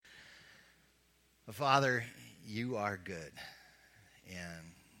Father, you are good,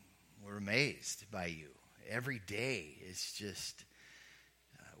 and we're amazed by you. Every day is just,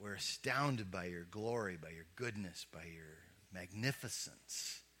 we're astounded by your glory, by your goodness, by your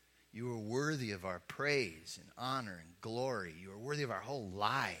magnificence. You are worthy of our praise and honor and glory. You are worthy of our whole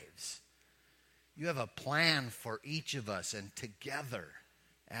lives. You have a plan for each of us and together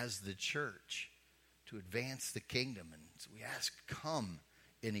as the church to advance the kingdom. And so we ask, come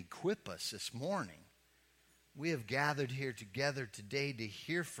and equip us this morning. We have gathered here together today to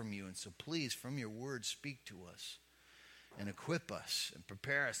hear from you, and so please, from your word, speak to us and equip us and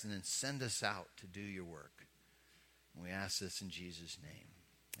prepare us and then send us out to do your work. And we ask this in Jesus' name.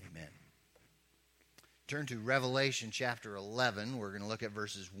 Amen. Turn to Revelation chapter 11. We're going to look at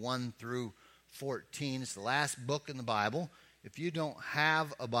verses 1 through 14. It's the last book in the Bible. If you don't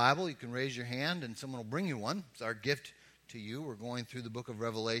have a Bible, you can raise your hand and someone will bring you one. It's our gift to you. We're going through the book of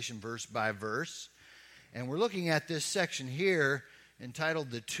Revelation verse by verse. And we're looking at this section here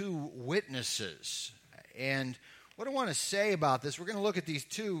entitled The Two Witnesses. And what I want to say about this, we're going to look at these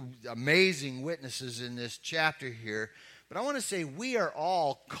two amazing witnesses in this chapter here. But I want to say we are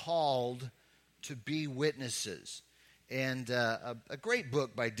all called to be witnesses. And a great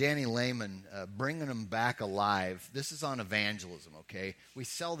book by Danny Lehman, Bringing Them Back Alive. This is on evangelism, okay? We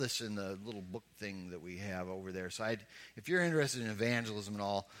sell this in the little book thing that we have over there. So if you're interested in evangelism and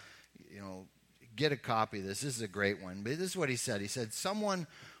all, get a copy of this. This is a great one. But this is what he said. He said, someone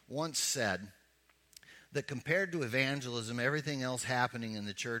once said that compared to evangelism, everything else happening in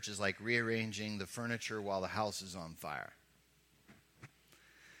the church is like rearranging the furniture while the house is on fire.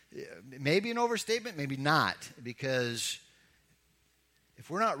 Maybe an overstatement, maybe not, because if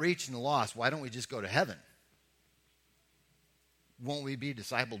we're not reaching the lost, why don't we just go to heaven? Won't we be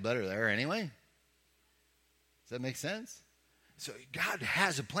discipled better there anyway? Does that make sense? So God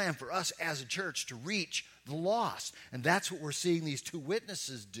has a plan for us as a church to reach the lost, and that's what we're seeing these two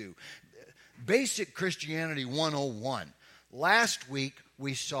witnesses do. Basic Christianity 101. Last week,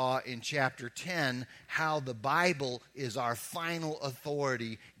 we saw in chapter 10 how the Bible is our final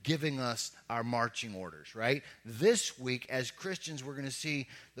authority giving us our marching orders, right? This week, as Christians, we're going to see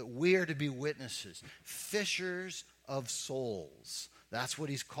that we are to be witnesses, fishers of souls. That's what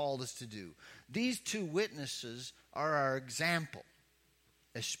he's called us to do. These two witnesses are our example,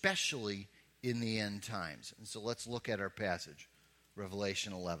 especially in the end times. And so let's look at our passage,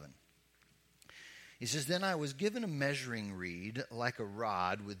 Revelation 11. He says, Then I was given a measuring reed like a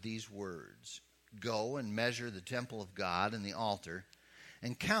rod with these words, Go and measure the temple of God and the altar,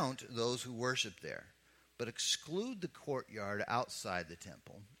 and count those who worship there. But exclude the courtyard outside the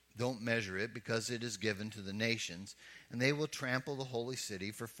temple. Don't measure it, because it is given to the nations, and they will trample the holy city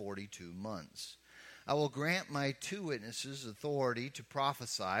for 42 months. I will grant my two witnesses authority to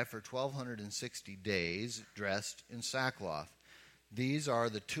prophesy for 1,260 days, dressed in sackcloth. These are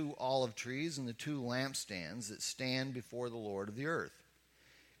the two olive trees and the two lampstands that stand before the Lord of the earth.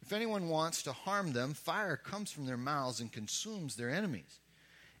 If anyone wants to harm them, fire comes from their mouths and consumes their enemies.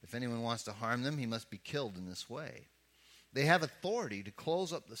 If anyone wants to harm them, he must be killed in this way. They have authority to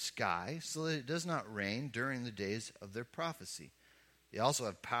close up the sky so that it does not rain during the days of their prophecy. They also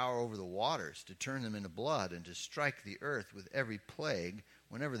have power over the waters to turn them into blood and to strike the earth with every plague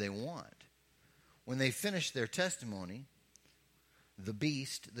whenever they want. When they finish their testimony, the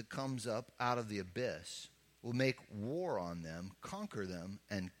beast that comes up out of the abyss will make war on them, conquer them,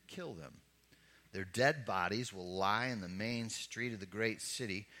 and kill them. Their dead bodies will lie in the main street of the great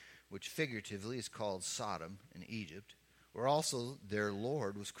city, which figuratively is called Sodom in Egypt, where also their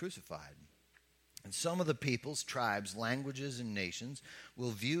Lord was crucified. And some of the peoples, tribes, languages, and nations will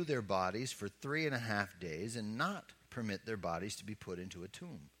view their bodies for 3.5 days and not permit their bodies to be put into a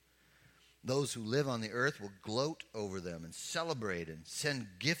tomb. Those who live on the earth will gloat over them and celebrate and send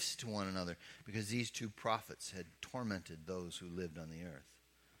gifts to one another, because these two prophets had tormented those who lived on the earth.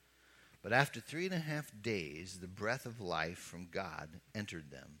 But after 3.5 days, the breath of life from God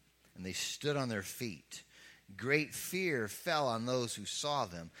entered them, and they stood on their feet. Great fear fell on those who saw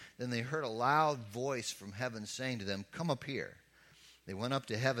them. Then they heard a loud voice from heaven saying to them, Come up here. They went up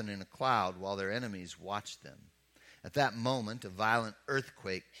to heaven in a cloud while their enemies watched them. At that moment, a violent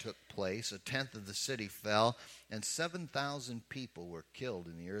earthquake took place. 1/10 of the city fell, and 7,000 people were killed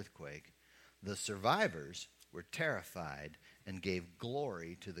in the earthquake. The survivors were terrified and gave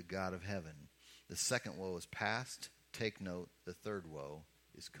glory to the God of heaven. The second woe is past. Take note, the third woe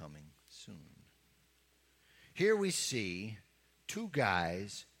is coming soon. Here we see two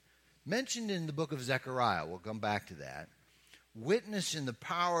guys mentioned in the book of Zechariah. We'll come back to that. Witness in the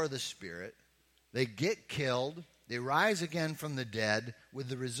power of the Spirit. They get killed. They rise again from the dead with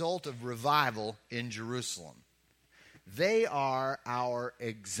the result of revival in Jerusalem. They are our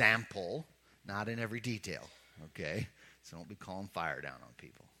example, not in every detail, okay? So don't be calling fire down on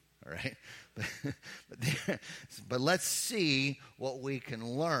people, all right? But let's see what we can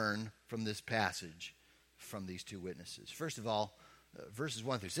learn from this passage from these two witnesses. First of all, verses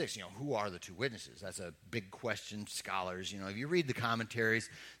 1 through 6, who are the two witnesses? That's a big question. Scholars, if you read the commentaries,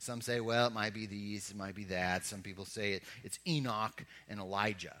 some say, well, it might be these, it might be that. Some people say it's Enoch and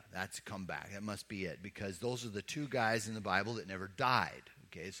Elijah. That's come back. That must be it, because those are the two guys in the Bible that never died.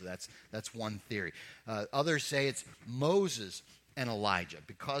 Okay, so that's one theory. Others say it's Moses and Elijah,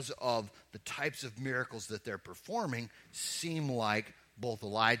 because of the types of miracles that they're performing seem like both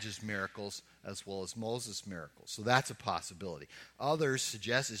Elijah's miracles as well as Moses' miracles. So that's a possibility. Others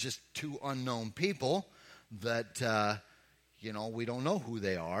suggest it's just two unknown people that, we don't know who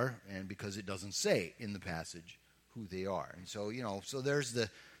they are, and because it doesn't say in the passage who they are. And so, so there's the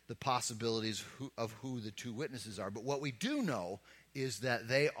possibilities of who the two witnesses are. But what we do know is that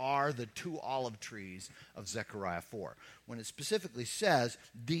they are the two olive trees of Zechariah 4. When it specifically says,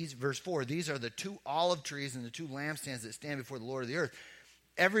 verse 4, these are the two olive trees and the two lampstands that stand before the Lord of the earth,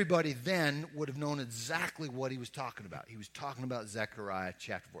 everybody then would have known exactly what he was talking about. He was talking about Zechariah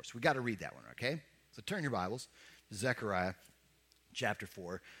chapter 4. So we got to read that one, okay? So turn your Bibles to Zechariah chapter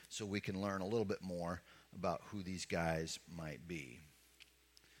 4 so we can learn a little bit more about who these guys might be.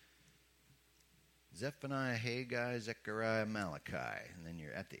 Zephaniah, Haggai, Zechariah, Malachi. And then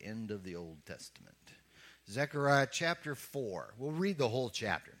you're at the end of the Old Testament. Zechariah chapter 4. We'll read the whole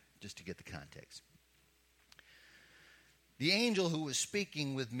chapter just to get the context. The angel who was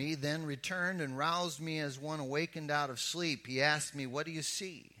speaking with me then returned and roused me as one awakened out of sleep. He asked me, "What do you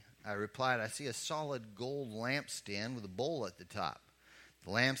see?" I replied, "I see a solid gold lampstand with a bowl at the top.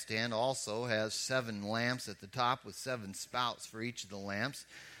 The lampstand also has 7 lamps at the top with 7 spouts for each of the lamps.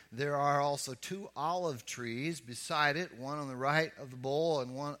 There are also 2 olive trees beside it, one on the right of the bowl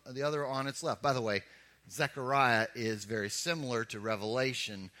and the other on its left." By the way, Zechariah is very similar to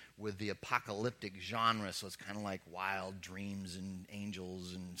Revelation with the apocalyptic genre, so it's kind of like wild dreams and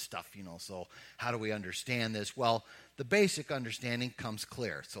angels and stuff, So how do we understand this? Well, the basic understanding comes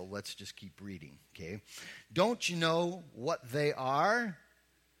clear, so let's just keep reading, okay? Don't you know what they are?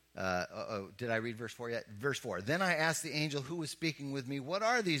 Did I read verse 4 yet? Verse 4. Then I asked the angel who was speaking with me, "What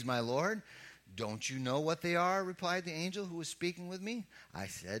are these, my Lord?" "Don't you know what they are?" replied the angel who was speaking with me. I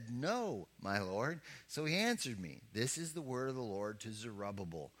said, "No, my Lord." So he answered me, "This is the word of the Lord to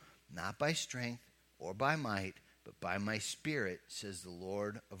Zerubbabel, not by strength or by might, but by my spirit, says the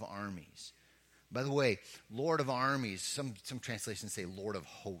Lord of armies." By the way, Lord of armies, some translations say Lord of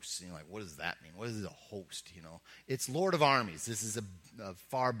hosts. Like, what does that mean? What is a host, It's Lord of armies. This is a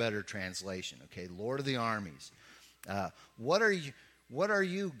far better translation, okay? Lord of the armies. What are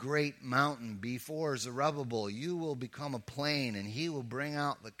you, great mountain? Before Zerubbabel, you will become a plain, and he will bring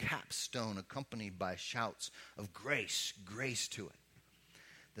out the capstone accompanied by shouts of grace, grace to it.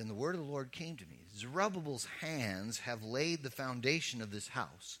 Then the word of the Lord came to me. Zerubbabel's hands have laid the foundation of this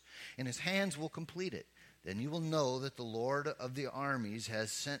house, and his hands will complete it. Then you will know that the Lord of the armies has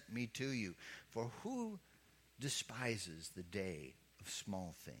sent me to you. For who despises the day of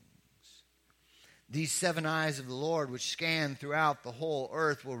small things? These 7 eyes of the Lord, which scan throughout the whole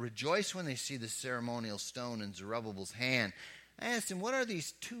earth, will rejoice when they see the ceremonial stone in Zerubbabel's hand. I asked him, "What are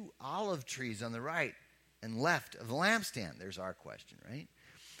these 2 olive trees on the right and left of the lampstand?" There's our question, right?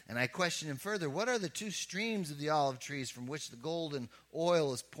 And I questioned him further, "What are the 2 streams of the olive trees from which the golden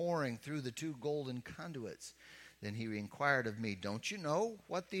oil is pouring through the 2 golden conduits?" Then he inquired of me, "Don't you know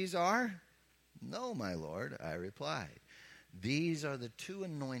what these are?" "No, my Lord," I replied. "These are the 2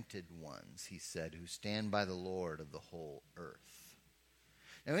 anointed ones," he said, "who stand by the Lord of the whole earth."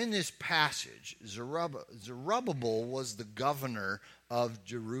 Now, in this passage, Zerubbabel was the governor of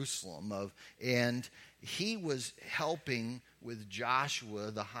Jerusalem, and he was helping with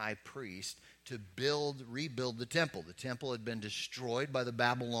Joshua, the high priest, to rebuild the temple. The temple had been destroyed by the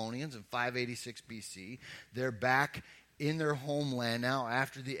Babylonians in 586 BC. They're back in their homeland now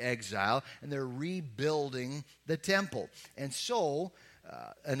after the exile, and they're rebuilding the temple. And so,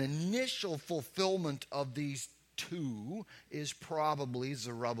 an initial fulfillment of these 2 is probably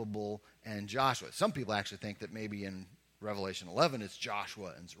Zerubbabel and Joshua. Some people actually think that maybe in Revelation 11 it's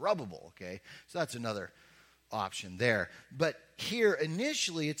Joshua and Zerubbabel, okay? So that's another option there. But here,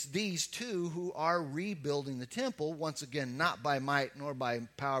 initially, it's these 2 who are rebuilding the temple, once again, not by might nor by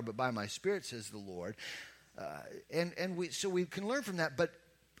power, but by my spirit, says the Lord. So we can learn from that, but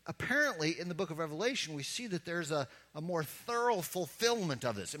apparently in the book of Revelation, we see that there's a more thorough fulfillment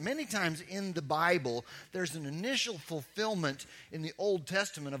of this. And many times in the Bible, there's an initial fulfillment in the Old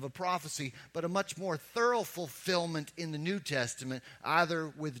Testament of a prophecy, but a much more thorough fulfillment in the New Testament,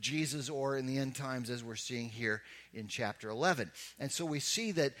 either with Jesus or in the end times, as we're seeing here in chapter 11. And so we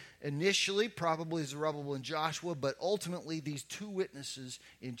see that initially, probably Zerubbabel and Joshua, but ultimately these two witnesses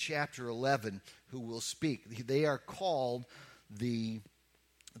in chapter 11 who will speak. They are called the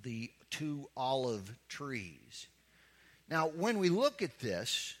two olive trees. Now, when we look at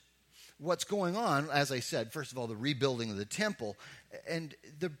this, what's going on, as I said, first of all, the rebuilding of the temple. And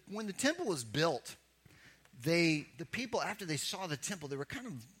when the temple was built, the people, after they saw the temple, they were kind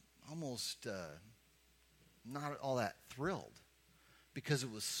of almost not all that thrilled because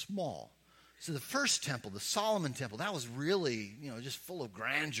it was small. So the first temple, the Solomon temple, that was really, just full of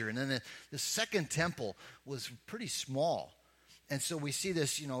grandeur. And then the second temple was pretty small. And so we see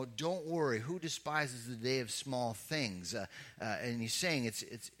this, don't worry, who despises the day of small things? And he's saying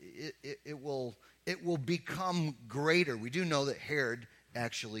it will become greater. We do know that Herod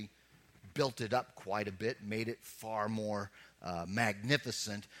actually built it up quite a bit, made it far more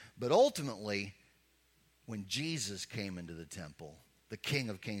magnificent. But ultimately, when Jesus came into the temple, the King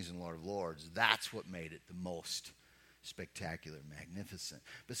of Kings and Lord of Lords, that's what made it the most spectacular, magnificent.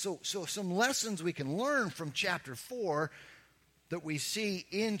 But so some lessons we can learn from chapter 4 that we see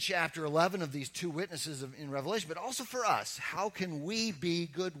in chapter 11 of these two witnesses in Revelation, but also for us. How can we be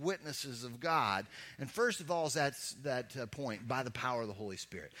good witnesses of God? And first of all is that point, by the power of the Holy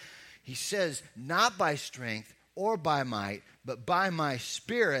Spirit. He says, not by strength or by might, but by my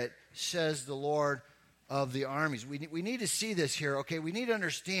Spirit, says the Lord of the armies. We need to see this here, okay? We need to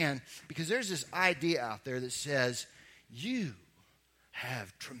understand, because there's this idea out there that says, you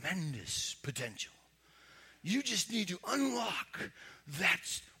have tremendous potential. You just need to unlock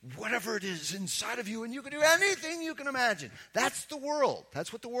that whatever it is inside of you, and you can do anything you can imagine. That's the world.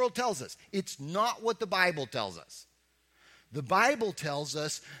 That's what the world tells us. It's not what the Bible tells us. The Bible tells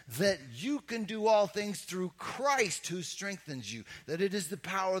us that you can do all things through Christ who strengthens you, that it is the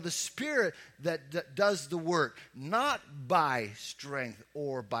power of the Spirit that does the work, not by strength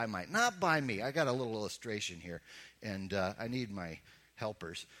or by might, not by me. I got a little illustration here, and I need my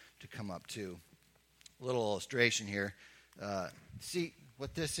helpers to come up too. Little illustration here. See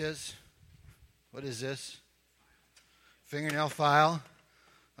what this is? What is this? Fingernail file?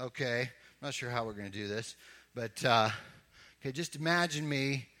 Okay. I'm not sure how we're going to do this. But, okay, just imagine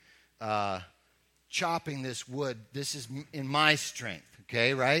me chopping this wood. This is in my strength,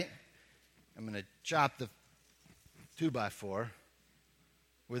 okay, right? I'm going to chop the 2x4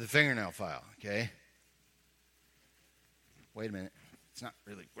 with a fingernail file, okay? Wait a minute. It's not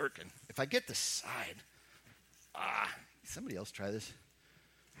really working. If I get the side... somebody else try this?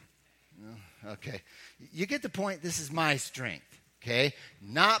 No? Okay. You get the point. This is my strength, okay?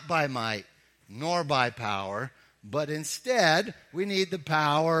 Not by might nor by power, but instead we need the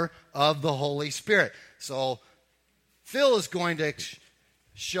power of the Holy Spirit. So Phil is going to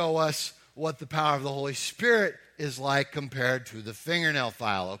show us what the power of the Holy Spirit is like compared to the fingernail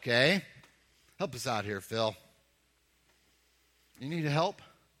file, okay? Help us out here, Phil. You need help?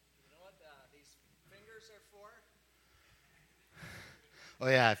 Oh,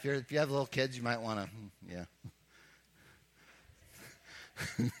 yeah, if you have little kids, you might want to, yeah.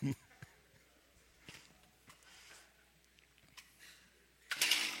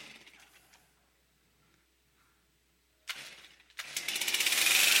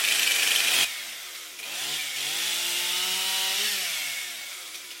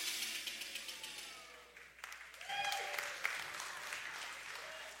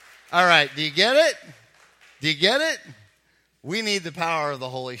 All right, do you get it? Do you get it? We need the power of the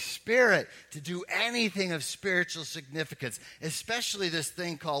Holy Spirit to do anything of spiritual significance, especially this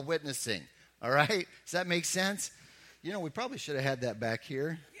thing called witnessing. All right? Does that make sense? We probably should have had that back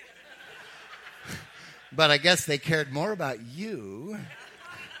here. But I guess they cared more about you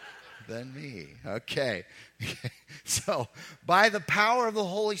than me. Okay. So, by the power of the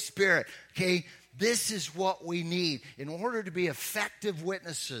Holy Spirit, okay, this is what we need. In order to be effective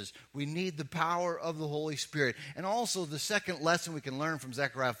witnesses, we need the power of the Holy Spirit. And also, the second lesson we can learn from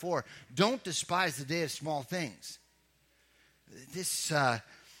Zechariah 4, don't despise the day of small things.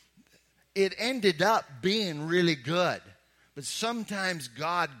 It ended up being really good. But sometimes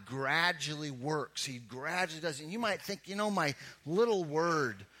God gradually works. He gradually does. And you might think, my little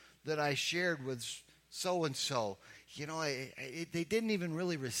word that I shared with so-and-so, they didn't even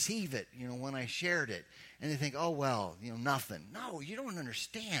really receive it, when I shared it. and they think, oh, well, nothing. No, you don't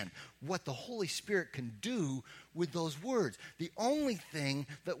understand what the Holy Spirit can do with those words. The only thing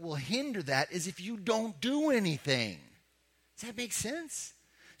that will hinder that is if you don't do anything. Does that make sense?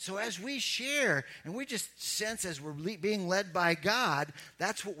 So as we share, and we just sense as we're being led by God,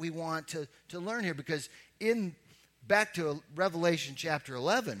 that's what we want to learn here. Because back to Revelation chapter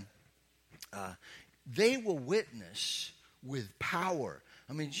 11, they will witness with power.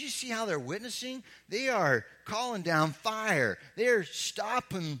 I mean, did you see how they're witnessing? They are calling down fire. They're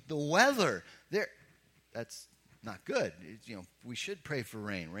stopping the weather. That's not good. We should pray for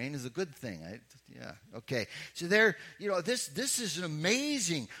rain. Rain is a good thing. Okay. So this is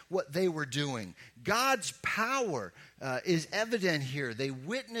amazing what they were doing. God's power is evident here. They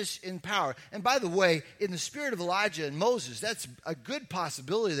witness in power. And by the way, in the spirit of Elijah and Moses, that's a good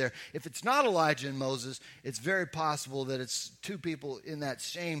possibility there. If it's not Elijah and Moses, it's very possible that it's two people in that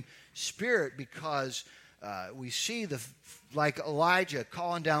same spirit, because we see like Elijah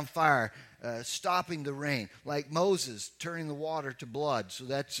calling down fire, stopping the rain, like Moses turning the water to blood. So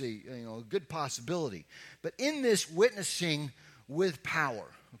that's a good possibility. But in this witnessing with power,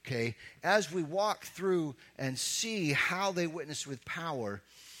 okay, as we walk through and see how they witnessed with power,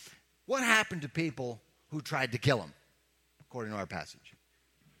 what happened to people who tried to kill him, according to our passage?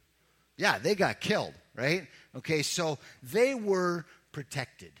 Yeah, they got killed, right? Okay, so they were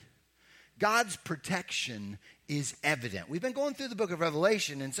protected. God's protection is evident. We've been going through the book of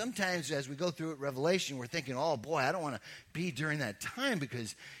Revelation, and sometimes as we go through Revelation, we're thinking, oh boy, I don't want to be during that time,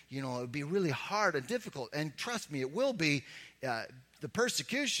 because, it would be really hard and difficult. And trust me, it will be. The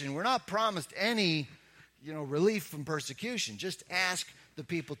persecution, we're not promised any, relief from persecution. Just ask the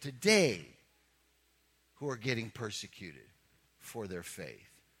people today who are getting persecuted for their faith.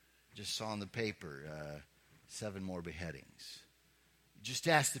 Just saw in the paper, 7 more beheadings. Just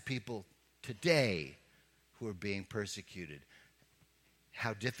ask the people today who are being persecuted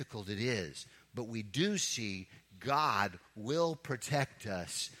how difficult it is. But we do see God will protect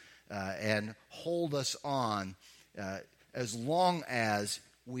us and hold us on as long as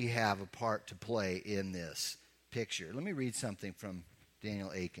we have a part to play in this picture. Let me read something from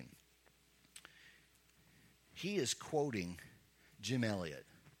Daniel Aiken. He is quoting Jim Elliot,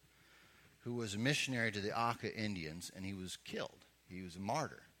 who was a missionary to the Auca Indians, and he was killed. He was a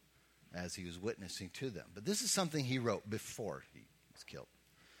martyr as he was witnessing to them. But this is something he wrote before he was killed.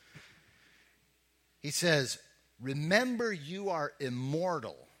 He says, "Remember, you are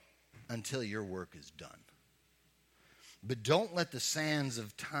immortal until your work is done. But don't let the sands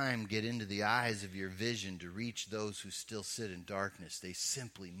of time get into the eyes of your vision to reach those who still sit in darkness. They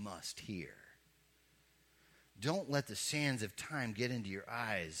simply must hear. Don't let the sands of time get into your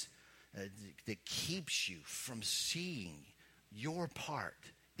eyes that keeps you from seeing your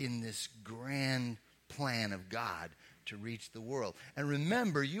part in this grand plan of God to reach the world. And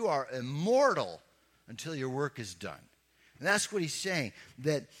remember, you are immortal until your work is done." And that's what he's saying,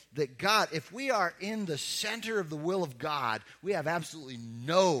 that God, if we are in the center of the will of God, we have absolutely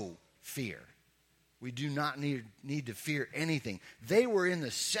no fear. We do not need to fear anything. They were in the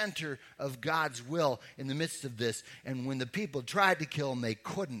center of God's will in the midst of this, and when the people tried to kill them, they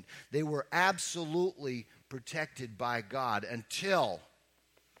couldn't. They were absolutely protected by God until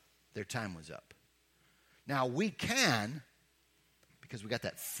their time was up. Now, we can, because we got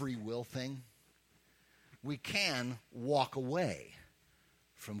that free will thing, we can walk away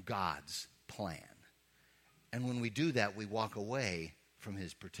from God's plan. And when we do that, we walk away from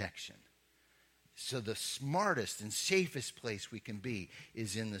his protection. So the smartest and safest place we can be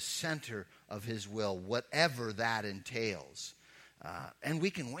is in the center of his will, whatever that entails. And we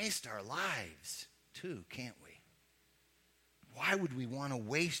can waste our lives too, can't we? Why would we want to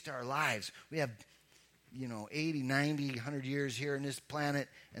waste our lives? We have, 80, 90, 100 years here on this planet,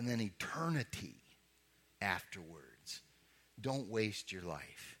 and then eternity afterwards. Don't waste your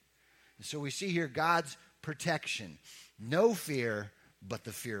life. And so we see here God's protection. No fear, but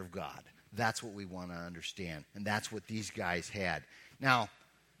the fear of God. That's what we want to understand. And that's what these guys had. Now,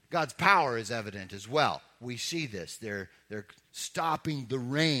 God's power is evident as well. We see this. They're stopping the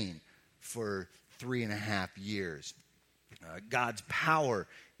rain for 3.5 years. God's power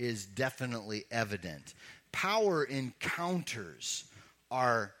is definitely evident. Power encounters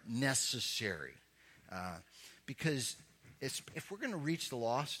are necessary. Because if we're going to reach the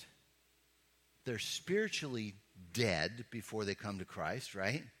lost, they're spiritually dead before they come to Christ,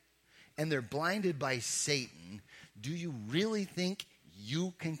 right? And they're blinded by Satan. Do you really think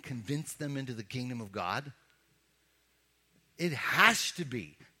you can convince them into the kingdom of God? It has to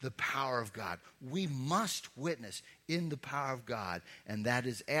be the power of God. We must witness in the power of God, and that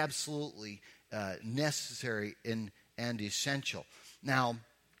is absolutely necessary and essential. Now,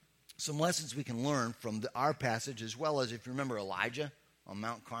 some lessons we can learn from our passage, as well as if you remember Elijah on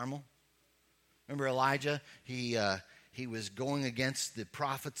Mount Carmel. Remember Elijah? He was going against the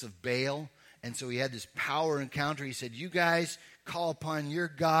prophets of Baal, and so he had this power encounter. He said, you guys call upon your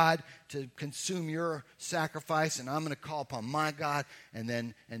God to consume your sacrifice, and I'm going to call upon my God. And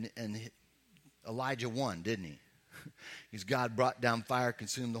then Elijah won, didn't he? Because God brought down fire,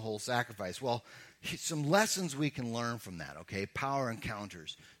 consumed the whole sacrifice. Well, some lessons we can learn from that, okay? Power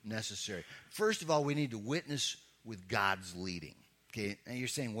encounters necessary. First of all, we need to witness with God's leading, okay? And you're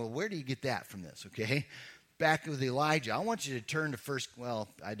saying, well, where do you get that from this, okay? Back with Elijah, I want you to turn to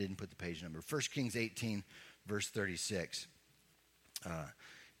I didn't put the page number, 1 Kings 18, verse 36.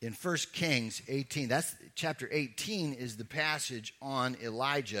 In 1 Kings 18, that's chapter 18 is the passage on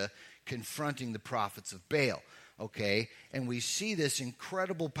Elijah confronting the prophets of Baal. Okay, and we see this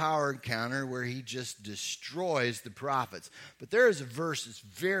incredible power encounter where he just destroys the prophets. But there is a verse that's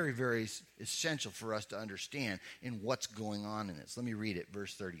very, very essential for us to understand in what's going on in this. Let me read it,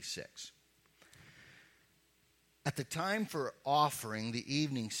 verse 36. At the time for offering the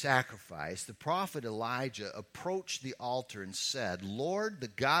evening sacrifice, the prophet Elijah approached the altar and said, Lord, the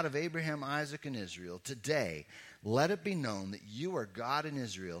God of Abraham, Isaac, and Israel, today let it be known that you are God in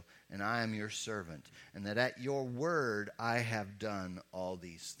Israel, and I am your servant, and that at your word I have done all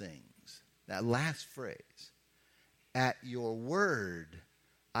these things. That last phrase, at your word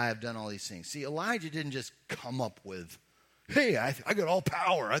I have done all these things. See, Elijah didn't just come up with, hey, I got all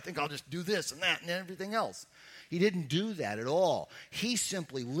power. I think I'll just do this and that and everything else. He didn't do that at all. He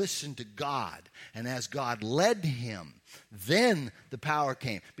simply listened to God. And as God led him, then the power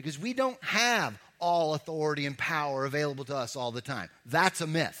came. Because we don't have all authority and power available to us all the time. That's a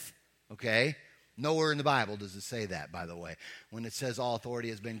myth, okay? Nowhere in the Bible does it say that, by the way. When it says all authority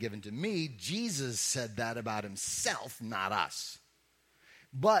has been given to me, Jesus said that about himself, not us.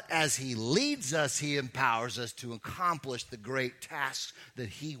 But as he leads us, he empowers us to accomplish the great tasks that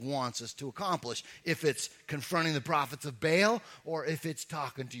he wants us to accomplish. If it's confronting the prophets of Baal or if it's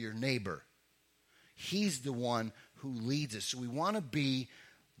talking to your neighbor. He's the one who leads us. So we want to be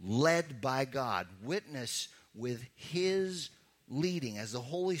led by God. Witness with his leading. As the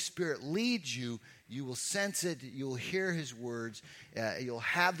Holy Spirit leads you, you will sense it. You'll hear his words. You'll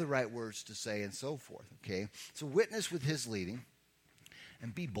have the right words to say and so forth. Okay? So witness with his leading.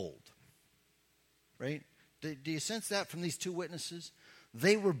 And be bold, right? Do you sense that from these two witnesses?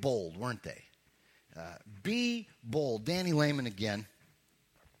 They were bold, weren't they? Be bold. Danny Lehman again.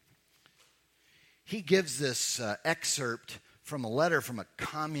 He gives this excerpt from a letter from a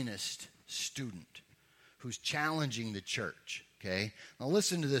communist student who's challenging the church, okay? Now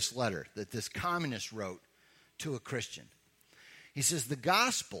listen to this letter that this communist wrote to a Christian. He says, the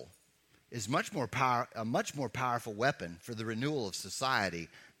gospel is a much more powerful weapon for the renewal of society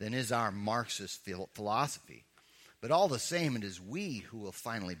than is our Marxist philosophy. But all the same, it is we who will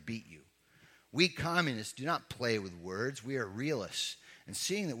finally beat you. We communists do not play with words. We are realists. And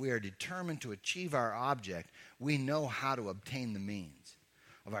seeing that we are determined to achieve our object, we know how to obtain the means.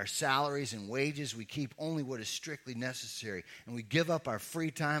 Of our salaries and wages, we keep only what is strictly necessary, and we give up our free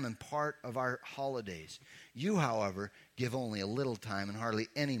time and part of our holidays. You, however, give only a little time and hardly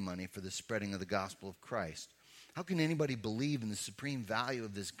any money for the spreading of the gospel of Christ. How can anybody believe in the supreme value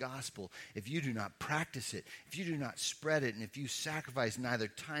of this gospel if you do not practice it, if you do not spread it, and if you sacrifice neither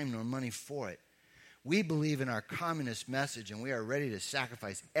time nor money for it? We believe in our communist message, and we are ready to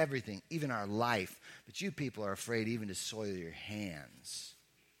sacrifice everything, even our life. But you people are afraid even to soil your hands.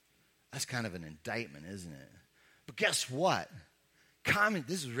 That's kind of an indictment, isn't it? But guess what?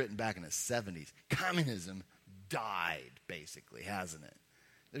 This was written back in the 70s. Communism died, basically, hasn't it?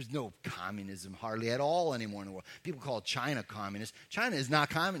 There's no communism hardly at all anymore in the world. People call China communist. China is not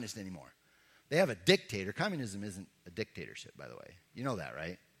communist anymore. They have a dictator. Communism isn't a dictatorship, by the way. You know that,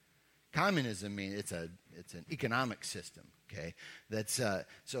 right? Communism means it's an economic system. Okay,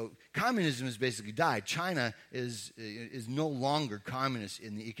 so communism has basically died. China is no longer communist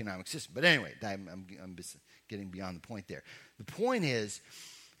in the economic system. But anyway, I'm getting beyond the point there. The point is,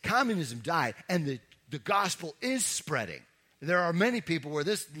 communism died, and the gospel is spreading. There are many people where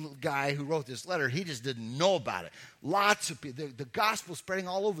this guy who wrote this letter, he just didn't know about it. Lots of people. The gospel is spreading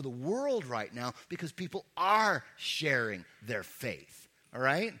all over the world right now because people are sharing their faith. All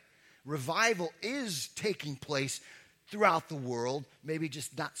right? Revival is taking place throughout the world, maybe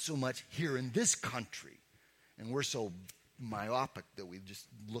just not so much here in this country. And we're so myopic that we just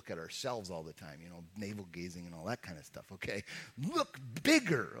look at ourselves all the time, navel gazing and all that kind of stuff, okay? Look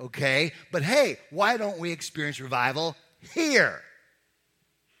bigger, okay? But hey, why don't we experience revival here?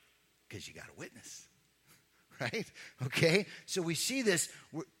 Because you got a witness. Right? Okay? So we see this.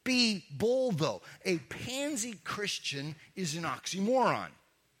 Be bold, though. A pansy Christian is an oxymoron.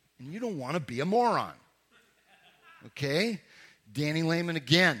 And you don't want to be a moron. Okay? Danny Lehman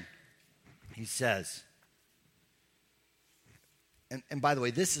again. He says, and by the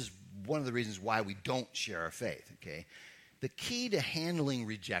way, this is one of the reasons why we don't share our faith. Okay? The key to handling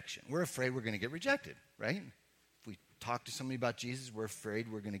rejection. We're afraid we're going to get rejected, right? If we talk to somebody about Jesus, we're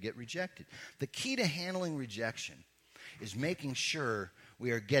afraid we're going to get rejected. The key to handling rejection is making sure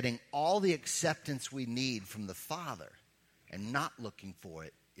we are getting all the acceptance we need from the Father and not looking for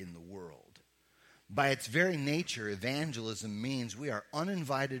it in the world. By its very nature, evangelism means we are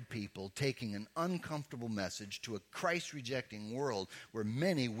uninvited people taking an uncomfortable message to a Christ-rejecting world where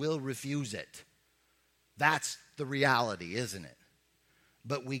many will refuse it. That's the reality, isn't it?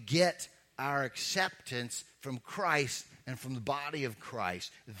 But we get our acceptance from Christ and from the body of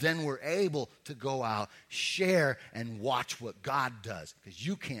Christ. Then we're able to go out, share, and watch what God does. Because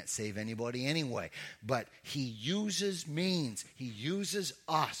you can't save anybody anyway. But he uses means. He uses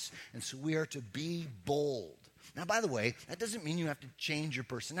us. And so we are to be bold. Now, by the way, that doesn't mean you have to change your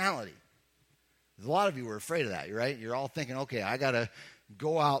personality. A lot of you are afraid of that, right? You're all thinking, okay, I got to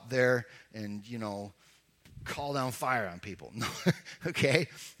go out there and, call down fire on people. No, okay?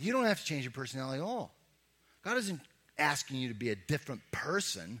 You don't have to change your personality at all. God isn't asking you to be a different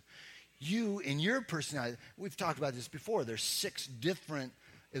person. You, in your personality, we've talked about this before. There's 6 different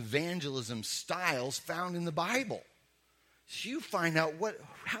evangelism styles found in the Bible. So you find out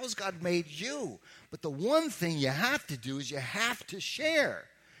how's God made you. But the one thing you have to do is you have to share.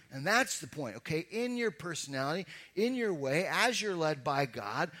 And that's the point, okay? In your personality, in your way, as you're led by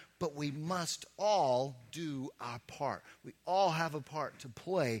God, but we must all do our part. We all have a part to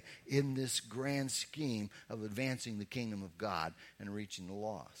play in this grand scheme of advancing the kingdom of God and reaching the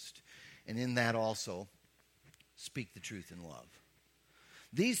lost. And in that also, speak the truth in love.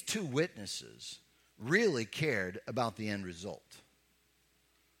 These 2 witnesses really cared about the end result.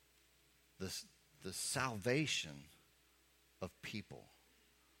 The salvation of people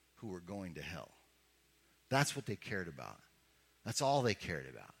who were going to hell. That's what they cared about. That's all they cared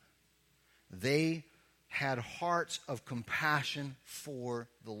about. They had hearts of compassion for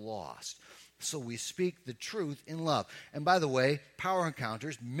the lost. So we speak the truth in love. And by the way, power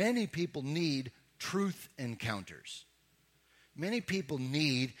encounters, many people need truth encounters. Many people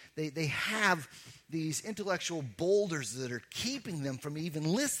they have these intellectual boulders that are keeping them from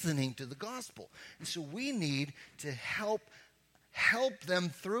even listening to the gospel. And so we need to help them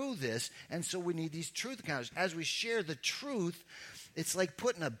through this. And so we need these truth encounters. As we share the truth, it's like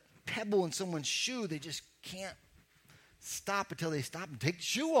putting a pebble in someone's shoe. They just can't stop until they stop and take the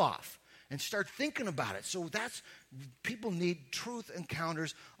shoe off and start thinking about it. So people need truth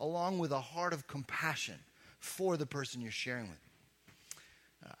encounters along with a heart of compassion for the person you're sharing with.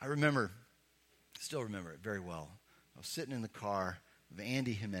 I still remember it very well. I was sitting in the car with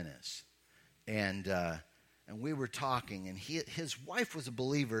Andy Jimenez, and we were talking, and his wife was a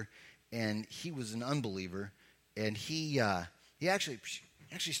believer, and he was an unbeliever, and he actually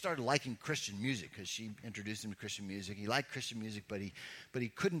started liking Christian music because she introduced him to Christian music. He liked Christian music, but he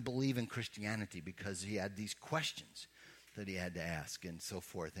couldn't believe in Christianity because he had these questions that he had to ask and so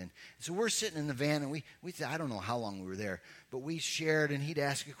forth. And so we're sitting in the van, and we said, I don't know how long we were there, but we shared, and he'd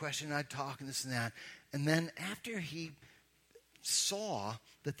ask a question, and I'd talk, and this and that. And then after he saw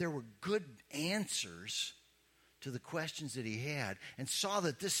that there were good answers to the questions that he had, and saw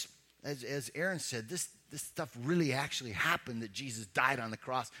that this, as Aaron said, this stuff really actually happened, that Jesus died on the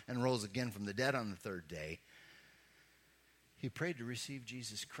cross and rose again from the dead on the 3rd day, he prayed to receive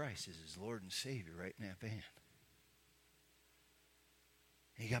Jesus Christ as his Lord and Savior right in that van.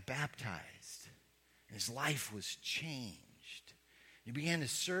 He got baptized, and his life was changed. He began to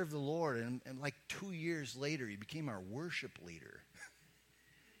serve the Lord, and like 2 years later, he became our worship leader.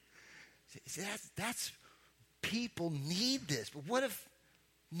 See, that's people need this, but what if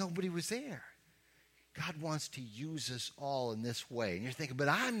nobody was there? God wants to use us all in this way. And you're thinking, but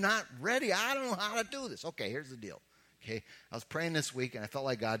I'm not ready. I don't know how to do this. Okay, here's the deal. Okay, I was praying this week, and I felt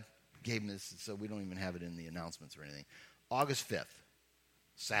like God gave me this, so we don't even have it in the announcements or anything. August 5th.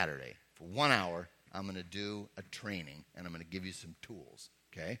 Saturday, for 1 hour, I'm going to do a training, and I'm going to give you some tools,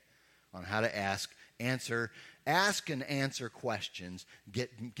 okay, on how to ask and answer questions,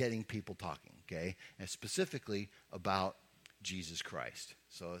 getting people talking, okay, and specifically about Jesus Christ.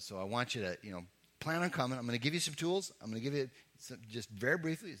 So I want you to, plan on coming. I'm going to give you some tools. I'm going to give you just very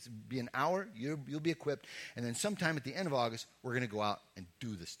briefly. It'll be an hour. You'll be equipped, and then sometime at the end of August, we're going to go out and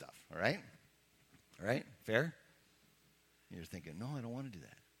do this stuff. All right? All right? Fair? You're thinking, no, I don't want to do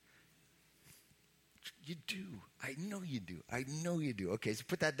that. You do. I know you do. I know you do. Okay, so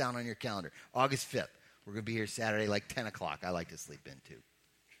put that down on your calendar. August 5th. We're going to be here Saturday like 10 o'clock. I like to sleep in too.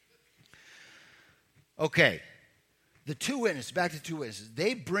 Okay. The two witnesses, back to two witnesses,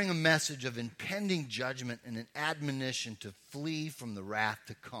 they bring a message of impending judgment and an admonition to flee from the wrath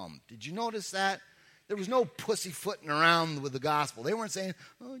to come. Did you notice that? There was no pussyfooting around with the gospel. They weren't saying,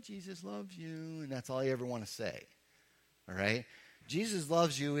 oh, Jesus loves you, and that's all you ever want to say. All right? Jesus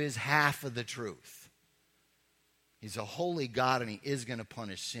loves you is half of the truth. He's a holy God, and he is going to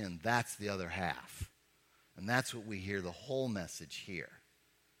punish sin. That's the other half. And that's what we hear the whole message here.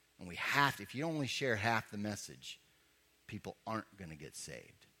 And we have to, if you only share half the message, people aren't going to get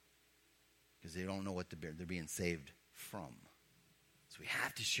saved because they don't know what they're being saved from. So we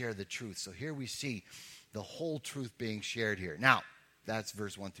have to share the truth. So here we see the whole truth being shared here. Now, that's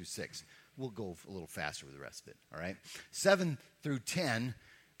verse 1 through 6. We'll go a little faster with the rest of it, all right? 7 through 10,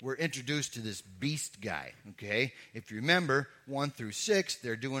 we're introduced to this beast guy, okay? If you remember, 1 through 6,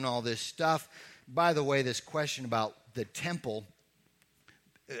 they're doing all this stuff. By the way, this question about the temple,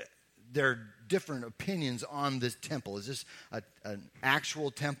 there are different opinions on this temple. Is this an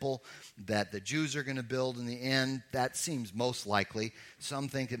actual temple that the Jews are going to build in the end? That seems most likely. Some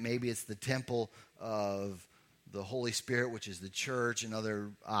think that maybe it's the temple of the Holy Spirit, which is the church, and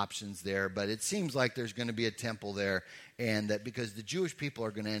other options there. But it seems like there's going to be a temple there, and that because the Jewish people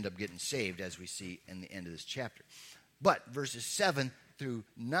are going to end up getting saved, as we see in the end of this chapter. But verses 7 through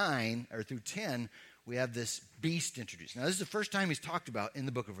 9, or through 10, we have this beast introduced. Now, this is the first time he's talked about in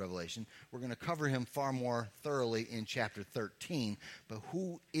the book of Revelation. We're going to cover him far more thoroughly in chapter 13. But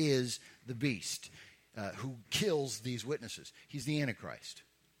who is the beast who kills these witnesses? He's the Antichrist.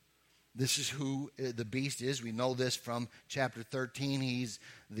 This is who the beast is. We know this from chapter 13. He's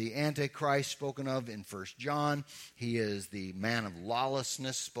the Antichrist spoken of in 1 John. He is the man of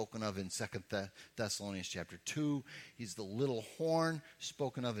lawlessness spoken of in 2 Thessalonians chapter 2. He's the little horn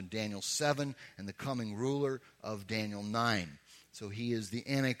spoken of in Daniel 7 and the coming ruler of Daniel 9. So he is the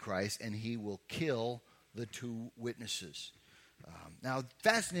Antichrist, and he will kill the two witnesses. Now,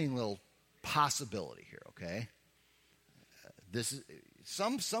 fascinating little possibility here, okay? This is...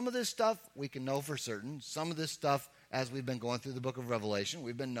 Some of this stuff we can know for certain. Some of this stuff, as we've been going through the book of Revelation,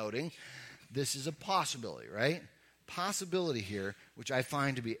 we've been noting this is a possibility, right? Possibility here, which I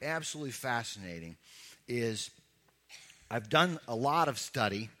find to be absolutely fascinating, is I've done a lot of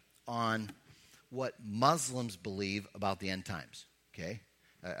study on what Muslims believe about the end times, okay?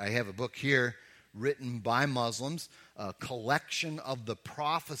 I have a book here written by Muslims, a collection of the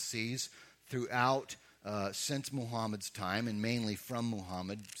prophecies throughout since Muhammad's time, and mainly from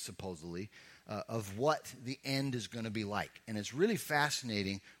Muhammad, supposedly, of what the end is going to be like. And it's really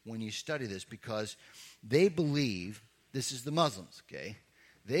fascinating when you study this because they believe, this is the Muslims, okay?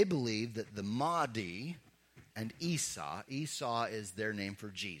 They believe that the Mahdi and Isa is their name for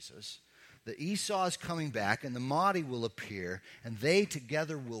Jesus, that Isa is coming back and the Mahdi will appear, and they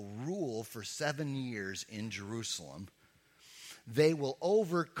together will rule for 7 years in Jerusalem. They will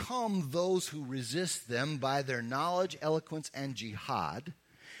overcome those who resist them by their knowledge, eloquence, and jihad.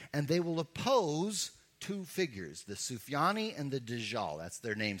 And they will oppose two figures, the Sufyani and the Dajjal. That's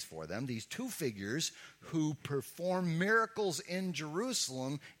their names for them. These two figures who perform miracles in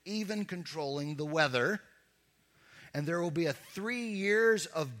Jerusalem, even controlling the weather. And there will be 3 years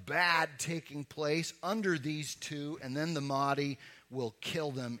of bad taking place under these two, and then the Mahdi will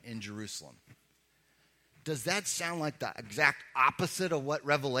kill them in Jerusalem. Does that sound like the exact opposite of what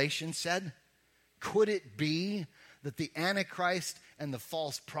Revelation said? Could it be that the Antichrist and the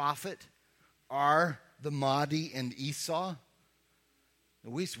false prophet are the Mahdi and Esau?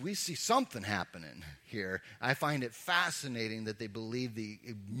 We see something happening here. I find it fascinating that they believe the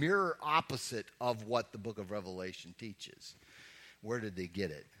mirror opposite of what the book of Revelation teaches. Where did they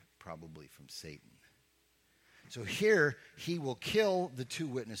get it? Probably from Satan. So here, he will kill the two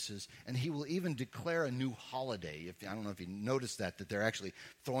witnesses, and he will even declare a new holiday. I don't know if you noticed that they're actually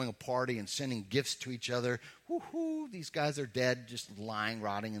throwing a party and sending gifts to each other. Woo-hoo, these guys are dead, just lying,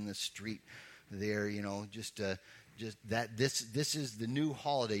 rotting in the street there, just that. This is the new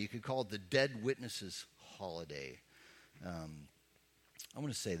holiday. You could call it the Dead Witnesses holiday. I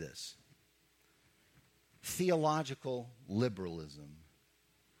want to say this. Theological liberalism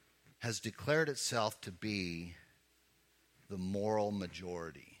has declared itself to be the moral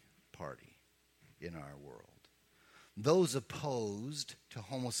majority party in our world. Those opposed to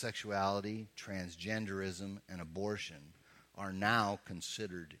homosexuality, transgenderism, and abortion are now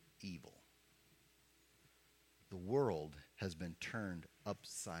considered evil. The world has been turned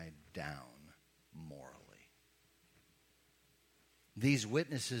upside down morally. These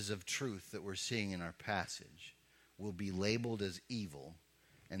witnesses of truth that we're seeing in our passage will be labeled as evil,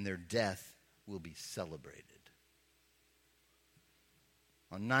 and their death will be celebrated.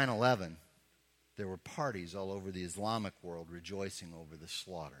 On 9/11, there were parties all over the Islamic world rejoicing over the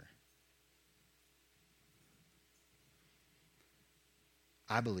slaughter.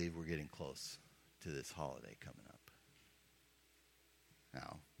 I believe we're getting close to this holiday coming up.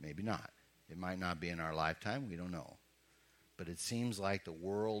 Now, maybe not. It might not be in our lifetime. We don't know. But it seems like the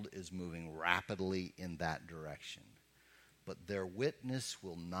world is moving rapidly in that direction. But their witness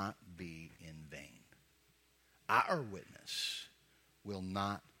will not be in vain. Our witness will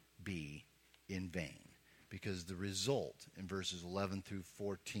not be in vain. Because the result in verses 11 through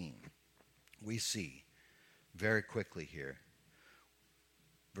 14, we see very quickly here.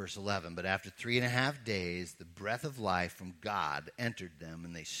 Verse 11, but after 3.5 days, the breath of life from God entered them,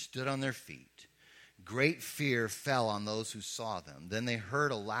 and they stood on their feet. Great fear fell on those who saw them. Then they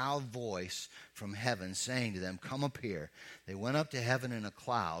heard a loud voice from heaven saying to them, come up here. They went up to heaven in a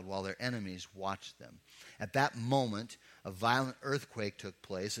cloud while their enemies watched them. At that moment, a violent earthquake took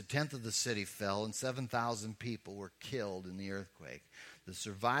place. 1/10 of the city fell, and 7,000 people were killed in the earthquake. The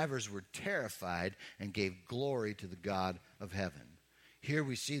survivors were terrified and gave glory to the God of heaven. Here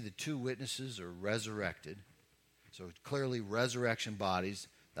we see the two witnesses are resurrected. So clearly resurrection bodies.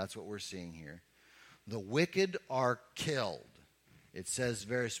 That's what we're seeing here. The wicked are killed. It says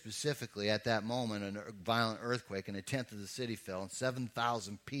very specifically at that moment a violent earthquake and 1/10 of the city fell and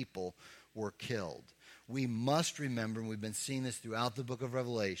 7,000 people were killed. We must remember, and we've been seeing this throughout the book of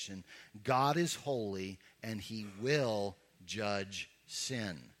Revelation, God is holy and he will judge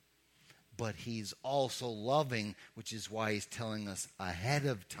sin. But he's also loving, which is why he's telling us ahead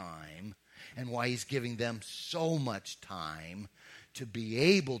of time and why he's giving them so much time to be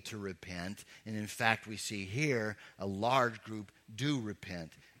able to repent. And in fact, we see here a large group do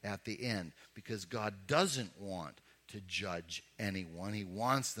repent at the end because God doesn't want to judge anyone. He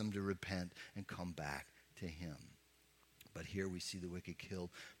wants them to repent and come back to him. But here we see the wicked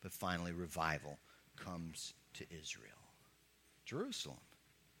killed, but finally revival comes to Israel. Jerusalem.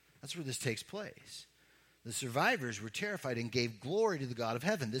 That's where this takes place. The survivors were terrified and gave glory to the God of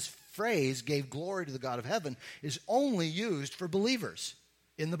heaven. This phrase, gave glory to the God of heaven, is only used for believers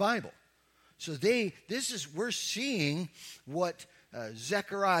in the Bible. So we're seeing what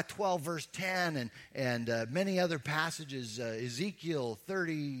Zechariah 12 verse 10 and many other passages, Ezekiel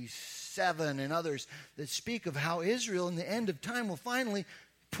 37 and others that speak of how Israel in the end of time will finally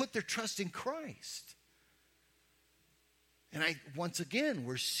put their trust in Christ. And once again,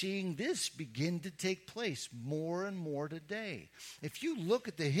 we're seeing this begin to take place more and more today. If you look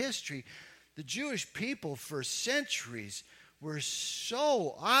at the history, the Jewish people for centuries were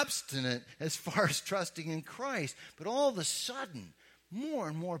so obstinate as far as trusting in Christ. But all of a sudden, more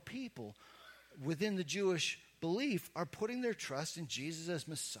and more people within the Jewish belief are putting their trust in Jesus as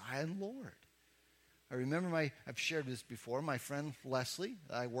Messiah and Lord. I remember I've shared this before, my friend Leslie,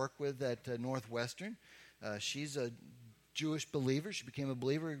 I work with at Northwestern. She's a Jewish believer. She became a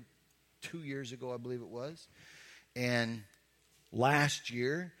believer 2 years ago, I believe it was. And last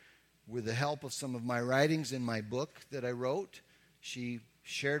year, with the help of some of my writings in my book that I wrote, she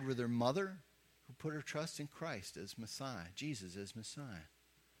shared with her mother, who put her trust in Christ as Messiah, Jesus as Messiah.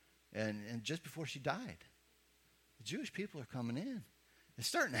 And just before she died, the Jewish people are coming in. It's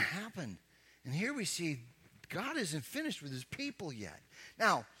starting to happen. And here we see God isn't finished with his people yet.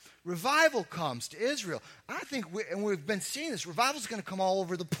 Now, revival comes to Israel. I think, we've been seeing this, revival is going to come all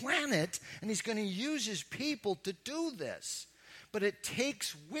over the planet, and he's going to use his people to do this. But it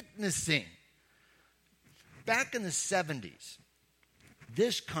takes witnessing. Back in the 70s,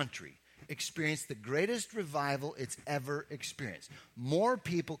 this country experienced the greatest revival it's ever experienced. More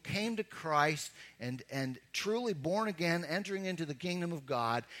people came to Christ and truly born again, entering into the kingdom of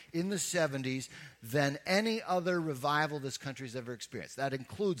God in the 70s than any other revival this country's ever experienced. That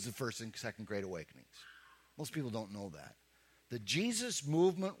includes the first and second Great Awakenings. Most people don't know that. The Jesus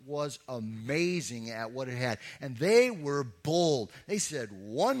movement was amazing at what it had. And they were bold. They said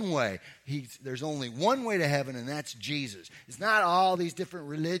one way. There's only one way to heaven, and that's Jesus. It's not all these different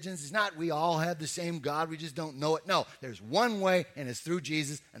religions. It's not we all have the same God. We just don't know it. No, there's one way, and it's through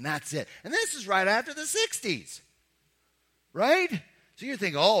Jesus, and that's it. And this is right after the 60s. Right? So you're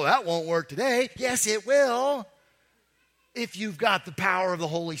thinking, oh, that won't work today. Yes, it will. If you've got the power of the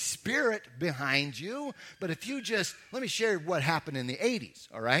Holy Spirit behind you. But if you let me share what happened in the 80s,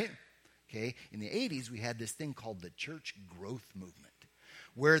 all right? Okay, in the 80s, we had this thing called the church growth movement,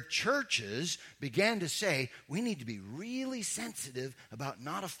 where churches began to say, we need to be really sensitive about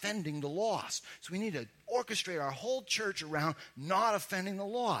not offending the lost. So we need to orchestrate our whole church around not offending the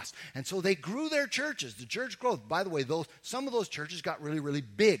lost. And so they grew their churches. The church growth, by the way, some of those churches got really, really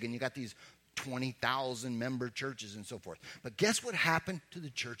big, and you got these 20,000 member churches and so forth. But guess what happened to the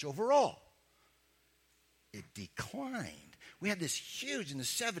church overall? It declined. We had this huge, in the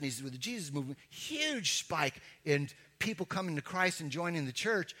 70s with the Jesus movement, huge spike in people coming to Christ and joining the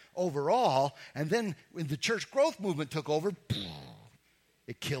church overall. And then when the church growth movement took over,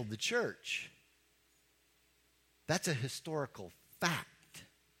 it killed the church. That's a historical fact.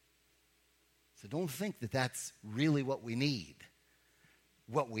 So don't think that that's really what we need.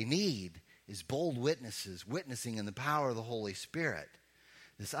 What we need is bold witnesses, witnessing in the power of the Holy Spirit.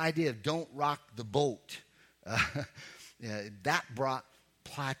 This idea of don't rock the boat. That brought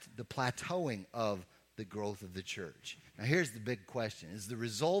the plateauing of the growth of the church. Now here's the big question. Is the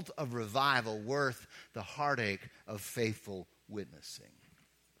result of revival worth the heartache of faithful witnessing?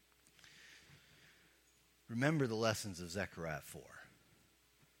 Remember the lessons of Zechariah 4.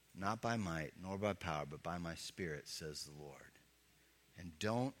 Not by might, nor by power, but by my Spirit, says the Lord. And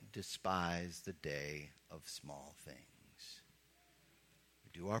don't despise the day of small things.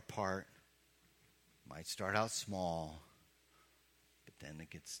 We do our part. Might start out small, but then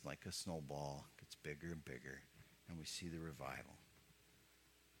it gets like a snowball, gets bigger and bigger, and we see the revival.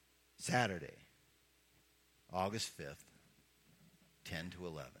 Saturday, August 5th, 10 to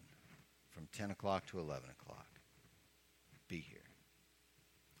 11. From 10 o'clock to 11 o'clock. Be here.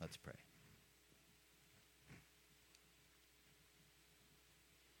 Let's pray.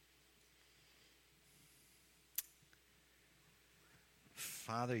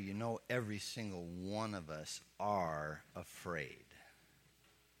 Father, you know every single one of us are afraid.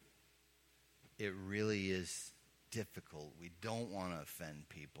 It really is difficult. We don't want to offend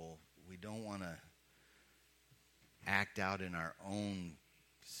people. We don't want to act out in our own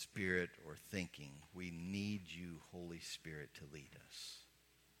spirit or thinking. We need you, Holy Spirit, to lead us.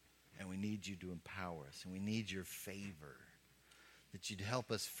 And we need you to empower us. And we need your favor. That you'd help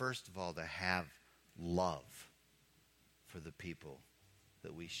us, first of all, to have love for the people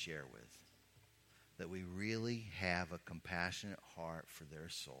that we share with. That we really have a compassionate heart for their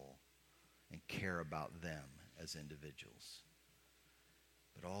soul and care about them as individuals.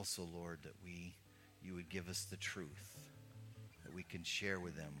 But also, Lord, that you would give us the truth that we can share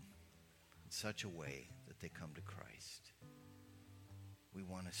with them in such a way that they come to Christ. We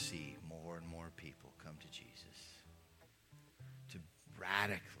want to see more and more people come to Jesus. To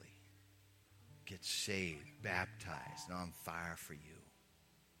radically get saved, baptized, and on fire for you.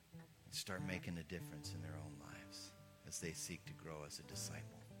 And start making a difference in their own lives as they seek to grow as a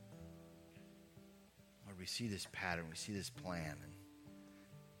disciple. Lord, we see this pattern, we see this plan, and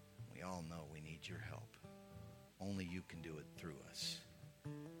we all know we need your help. Only you can do it through us.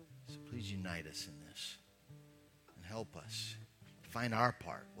 So please unite us in this and help us find our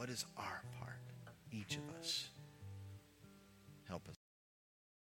part. What is our part? Each of us. Help us.